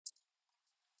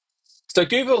So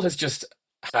Google has just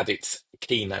had its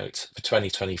keynote for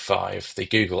 2025, the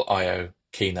Google I/O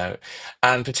keynote,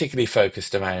 and particularly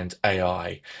focused around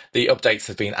AI. The updates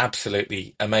have been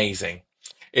absolutely amazing.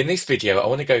 In this video, I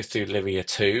want to go through LYRIA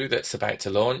 2 that's about to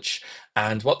launch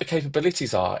and what the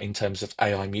capabilities are in terms of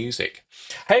AI music.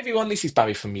 Hey everyone, this is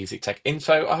Barry from Music Tech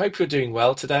Info. I hope you're doing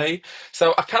well today.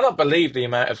 So I cannot believe the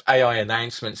amount of AI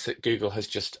announcements that Google has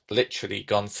just literally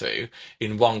gone through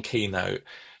in one keynote.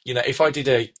 If I did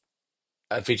a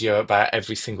video about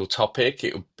every single topic,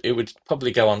 it would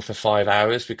probably go on for 5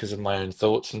 hours because of my own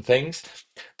thoughts and things.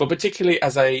 But particularly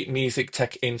as a music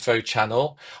tech info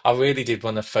channel, I really did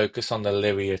want to focus on the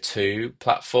Lyria 2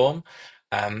 platform.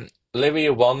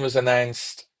 Lyria 1 was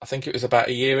announced, I think it was about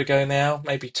a year ago now,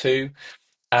 maybe two,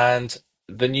 and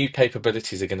the new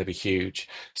capabilities are going to be huge.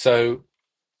 So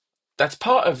that's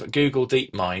part of Google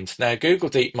DeepMind. Now, Google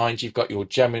DeepMind, you've got your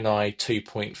Gemini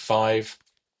 2.5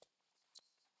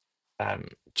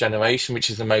 generation, which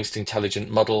is the most intelligent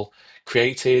model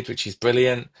created, which is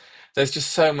brilliant. There's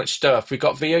just so much stuff. We've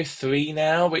got VO3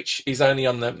 now, which is only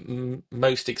on the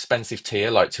most expensive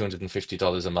tier, like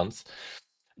 $250 a month.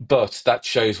 But that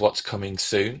shows what's coming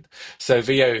soon. So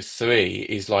VO3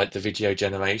 is like the video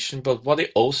generation, but what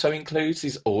it also includes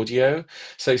is audio.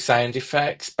 So sound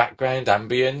effects, background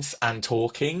ambience, and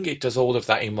talking. It does all of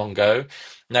that in one go.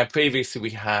 Now, previously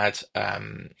we had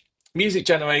music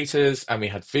generators and we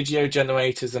had video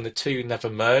generators, and the two never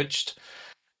merged.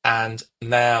 And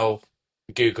now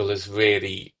Google has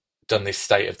really done this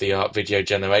state-of-the-art video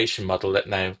generation model that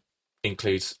now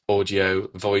includes audio,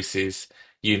 voices,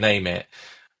 you name it,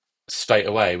 straight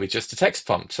away with just a text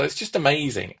prompt. So it's just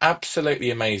amazing,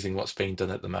 absolutely amazing what's being done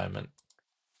at the moment.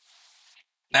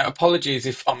 Now, apologies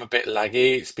if I'm a bit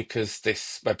laggy, it's because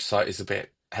this website is a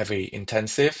bit heavy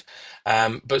intensive.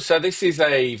 But so this is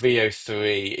a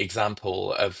VO3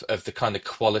 example of the kind of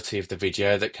quality of the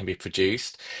video that can be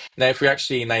produced. Now, if we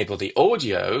actually enable the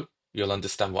audio, you'll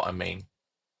understand what I mean.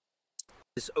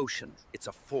 This ocean, it's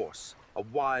a force, a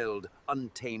wild,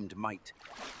 untamed might.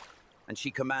 And she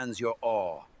commands your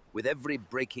awe with every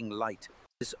breaking light.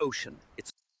 This ocean, it's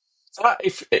So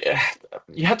if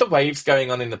you had the waves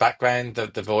going on in the background,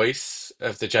 the voice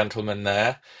of the gentleman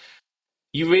there,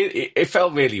 you really it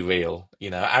felt really real.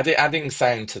 Adding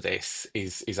sound to this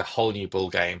is a whole new ball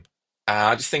game.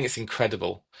 I just think it's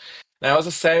incredible. Now, as I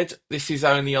said, this is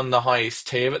only on the highest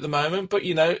tier at the moment, but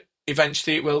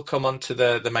eventually it will come onto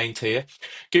the main tier.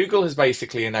 Google has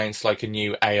basically announced like a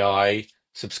new AI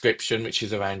subscription, which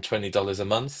is around $20 a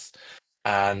month,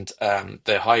 and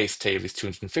the highest tier is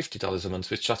 $250 a month,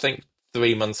 which I think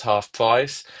 3 months half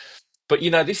price. But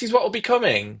this is what will be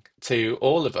coming to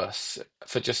all of us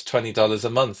for just $20 a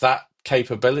month. That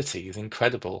capability is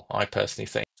incredible, I personally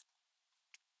think.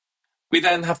 We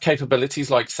then have capabilities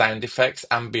like sound effects,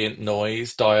 ambient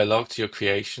noise, dialogue to your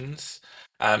creations.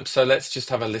 So let's just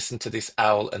have a listen to this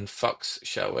owl and fox,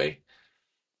 shall we?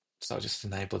 So I'll just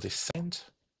enable this sound.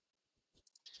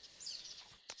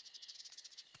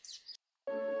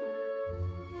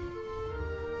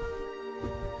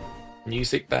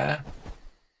 Music there.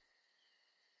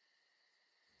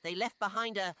 They left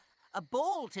behind a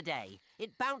ball today.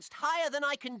 It bounced higher than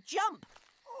I can jump.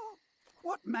 Oh,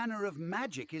 what manner of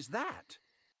magic is that?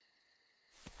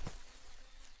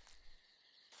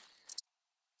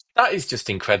 That is just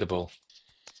incredible.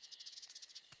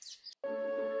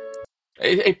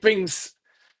 It brings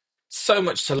so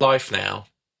much to life now.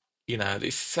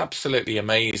 It's absolutely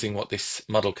amazing what this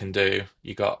model can do.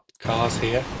 You got cars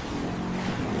here,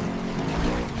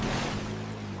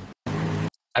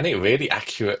 and it really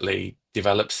accurately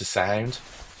develops the sound.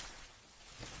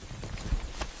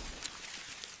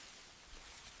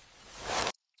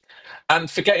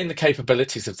 And forgetting the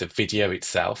capabilities of the video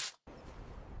itself.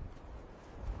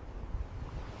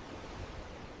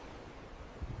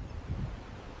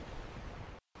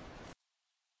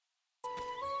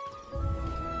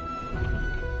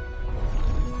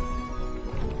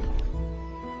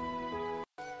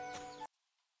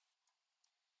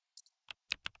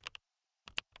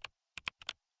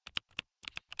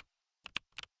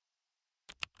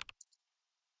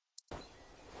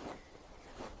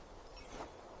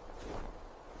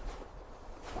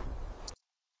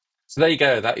 So there you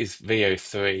go. That is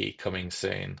VO3 coming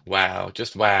soon. Wow,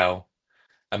 just wow.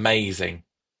 Amazing.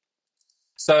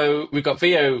 So we've got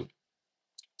VO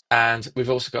and we've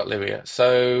also got Lyria.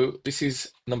 So this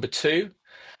is number two.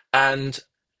 And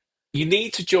you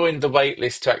need to join the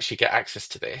waitlist to actually get access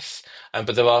to this.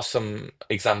 But there are some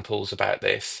examples about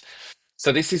this.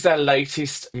 So this is their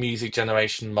latest music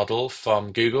generation model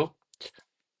from Google.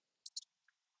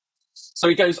 So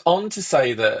he goes on to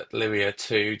say that Lyria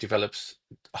 2 develops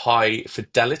high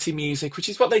fidelity music, which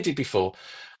is what they did before,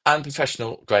 and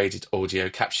professional graded audio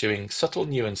capturing subtle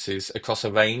nuances across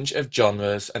a range of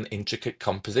genres and intricate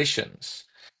compositions.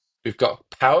 We've got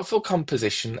powerful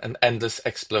composition and endless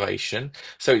exploration.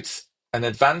 So it's an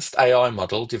advanced AI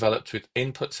model developed with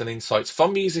inputs and insights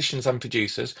from musicians and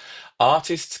producers.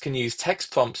 Artists can use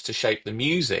text prompts to shape the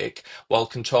music while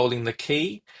controlling the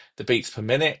key, the beats per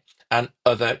minute, and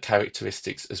other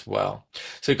characteristics as well.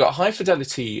 So we've got high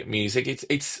fidelity music.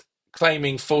 It's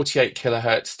claiming 48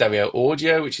 kilohertz stereo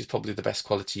audio, which is probably the best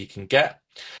quality you can get,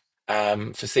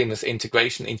 for seamless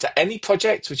integration into any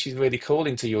project, which is really cool,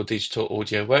 into your digital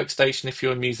audio workstation if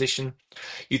you're a musician.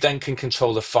 You then can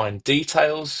control the fine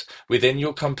details within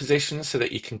your composition so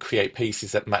that you can create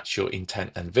pieces that match your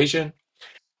intent and vision.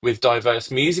 With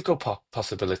diverse musical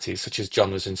possibilities, such as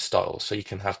genres and styles. So you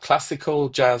can have classical,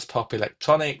 jazz, pop,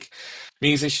 electronic.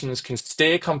 Musicians can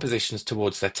steer compositions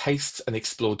towards their tastes and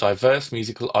explore diverse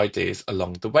musical ideas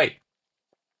along the way.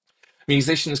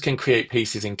 Musicians can create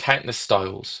pieces in countless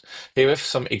styles. Here are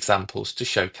some examples to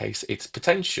showcase its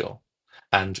potential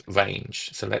and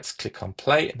range. So let's click on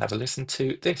play and have a listen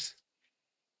to this.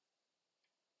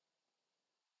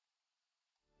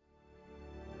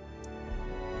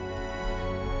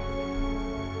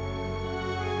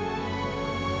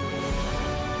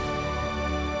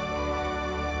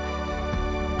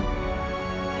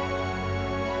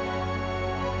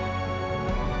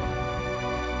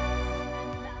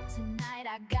 About tonight,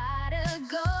 I gotta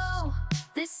go.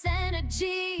 This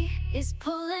energy is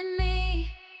pulling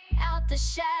me out the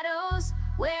shadows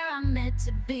where I'm meant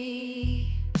to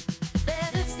be.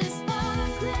 There's this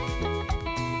sparkling.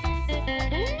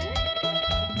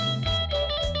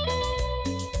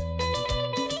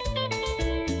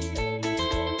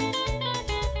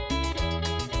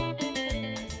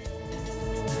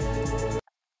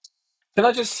 Can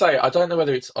I just say, I don't know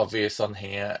whether it's obvious on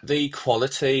here, the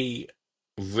quality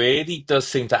really does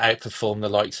seem to outperform the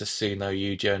likes of Suno,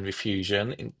 Yujo, and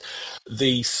Refusion.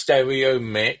 The stereo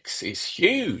mix is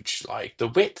huge. Like the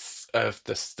width of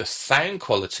the sound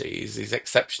quality is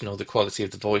exceptional. The quality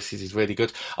of the voices is really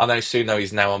good. I know Suno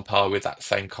is now on par with that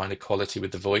same kind of quality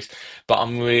with the voice, but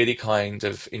I'm really kind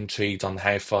of intrigued on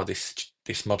how far this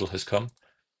model has come.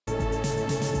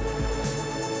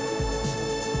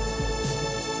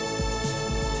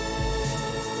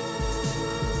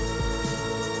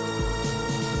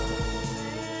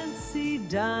 Fancy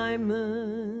diamonds,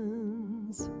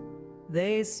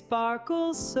 they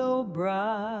sparkle so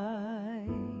bright.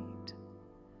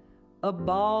 A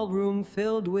ballroom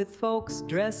filled with folks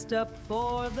dressed up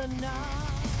for the night.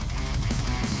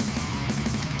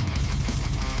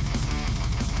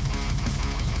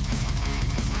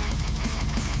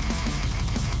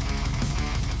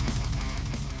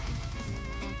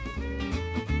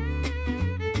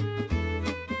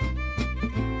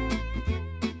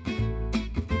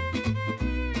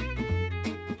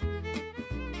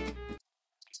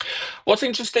 What's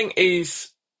interesting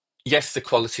is, yes, the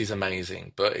quality is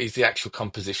amazing, but is the actual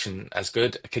composition as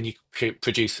good? Can you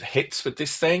produce hits with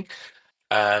this thing?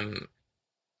 Um,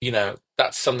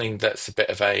 that's something that's a bit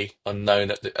of a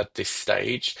unknown at this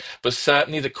stage, but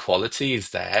certainly the quality is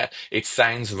there. It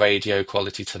sounds radio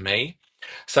quality to me.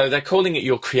 So they're calling it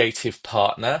your creative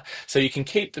partner. So you can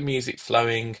keep the music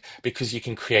flowing because you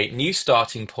can create new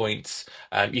starting points.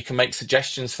 You can make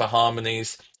suggestions for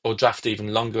harmonies or draft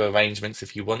even longer arrangements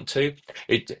if you want to.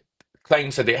 It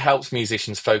claims that it helps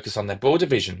musicians focus on their broader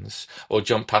visions or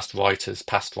jump past writer's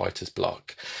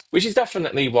block, which is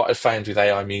definitely what I found with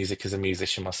AI music as a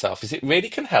musician myself, is it really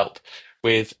can help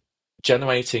with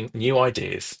generating new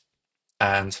ideas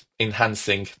and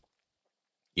enhancing,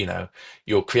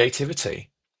 your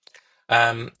creativity.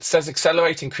 Says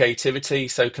accelerating creativity,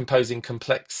 so composing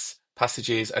complex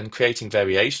passages and creating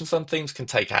variations on themes can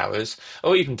take hours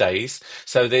or even days.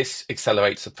 So this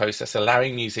accelerates the process,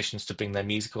 allowing musicians to bring their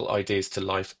musical ideas to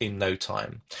life in no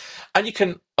time. And you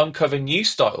can uncover new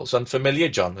styles,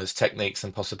 unfamiliar genres, techniques,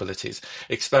 and possibilities.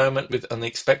 Experiment with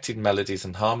unexpected melodies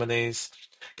and harmonies.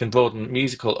 Can broaden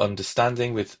musical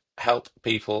understanding with help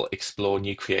people explore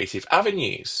new creative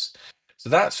avenues. So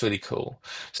that's really cool.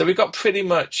 So we've got pretty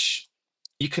much,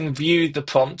 you can view the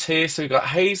prompt here. So we've got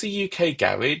Hazy UK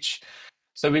Garage.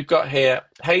 So we've got here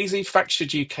hazy,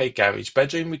 fractured UK garage,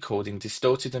 bedroom recording,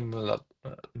 distorted and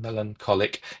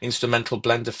melancholic, instrumental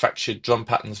blend of fractured drum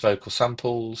patterns, vocal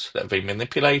samples that have been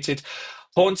manipulated,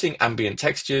 haunting ambient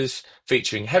textures,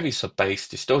 featuring heavy sub bass,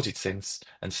 distorted synths,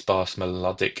 and sparse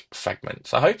melodic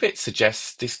fragments. I hope it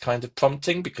suggests this kind of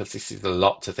prompting because this is a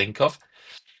lot to think of.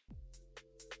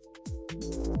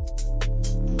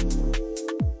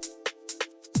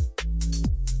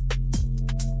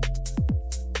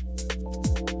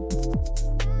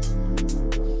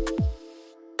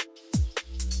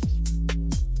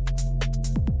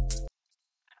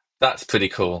 That's pretty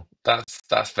cool. That's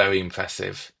very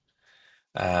impressive.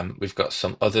 We've got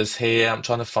some others here. I'm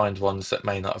trying to find ones that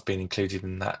may not have been included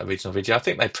in that original video. I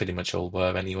think they pretty much all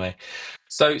were anyway.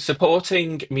 So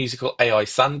supporting musical AI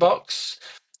Sandbox.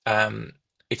 Um,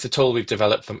 it's a tool we've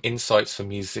developed from insights from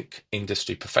music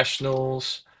industry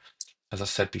professionals. As I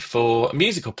said before, a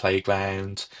musical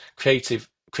playground,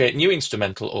 create new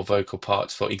instrumental or vocal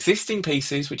parts for existing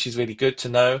pieces, which is really good to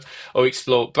know, or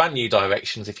explore brand new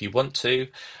directions if you want to.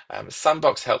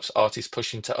 Sandbox helps artists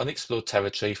push into unexplored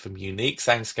territory from unique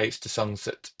soundscapes to songs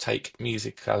that take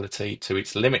musicality to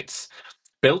its limits,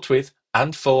 built with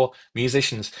and for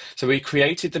musicians. So we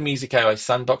created the Music AI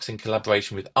Sandbox in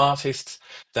collaboration with artists.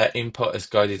 Their input has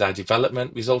guided our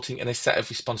development, resulting in a set of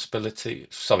responsibly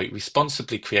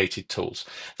created tools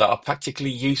that are practically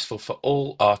useful for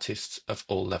all artists of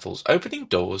all levels, opening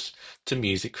doors to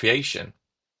music creation.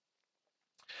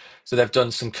 So they've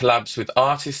done some collabs with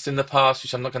artists in the past,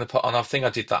 which I'm not going to put on. I think I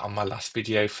did that on my last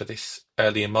video for this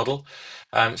earlier model.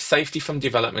 Safety from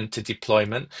development to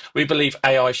deployment. We believe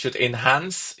AI should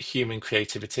enhance human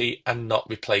creativity and not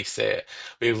replace it.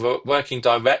 We're working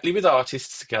directly with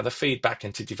artists to gather feedback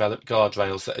and to develop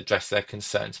guardrails that address their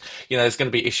concerns. You know, there's going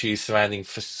to be issues surrounding,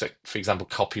 for example,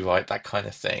 copyright, that kind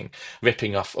of thing,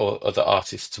 ripping off all other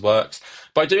artists' works.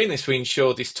 By doing this, we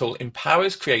ensure this tool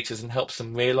empowers creators and helps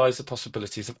them realize the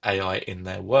possibilities of AI in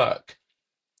their work.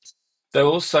 They're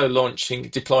also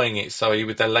deploying it,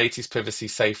 with their latest privacy,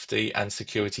 safety, and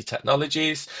security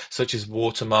technologies, such as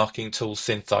watermarking tool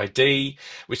SynthID,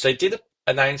 which they did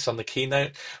announce on the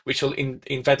keynote, which will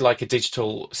embed like a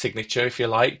digital signature, if you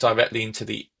like, directly into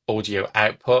the audio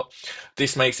output.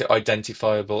 This makes it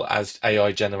identifiable as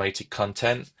AI-generated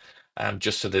content,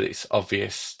 just so that it's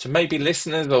obvious to maybe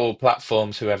listeners or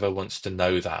platforms, whoever wants to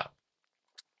know that.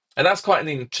 And that's quite an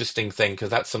interesting thing because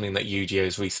that's something that UGO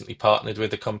has recently partnered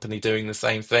with a company doing the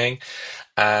same thing.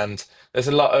 And there's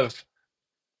a lot of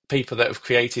people that have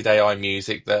created AI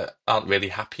music that aren't really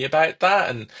happy about that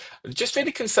and just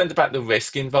really concerned about the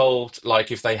risk involved. Like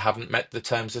if they haven't met the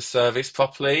terms of service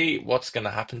properly, what's going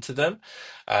to happen to them?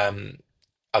 Um,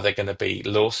 are there going to be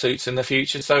lawsuits in the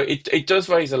future? So it does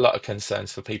raise a lot of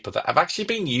concerns for people that have actually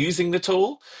been using the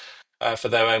tool for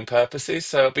their own purposes.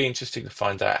 So it'll be interesting to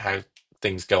find out how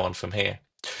things go on from here.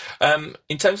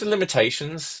 In terms of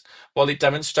limitations, while it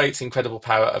demonstrates incredible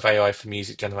power of AI for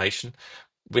music generation,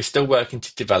 we're still working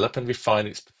to develop and refine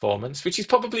its performance, which is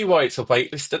probably why it's a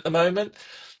waitlist at the moment.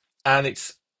 And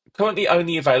it's currently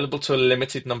only available to a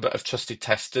limited number of trusted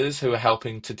testers who are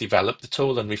helping to develop the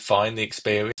tool and refine the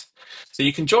experience. So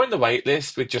you can join the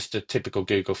waitlist with just a typical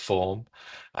Google form.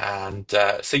 And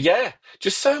yeah,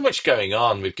 just so much going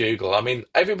on with Google. I mean,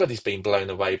 everybody's been blown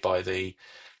away by the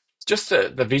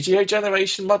video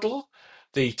generation model,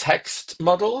 the text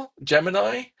model,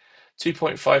 Gemini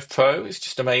 2.5 Pro is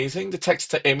just amazing. The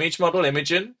text to image model,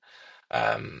 Imagen.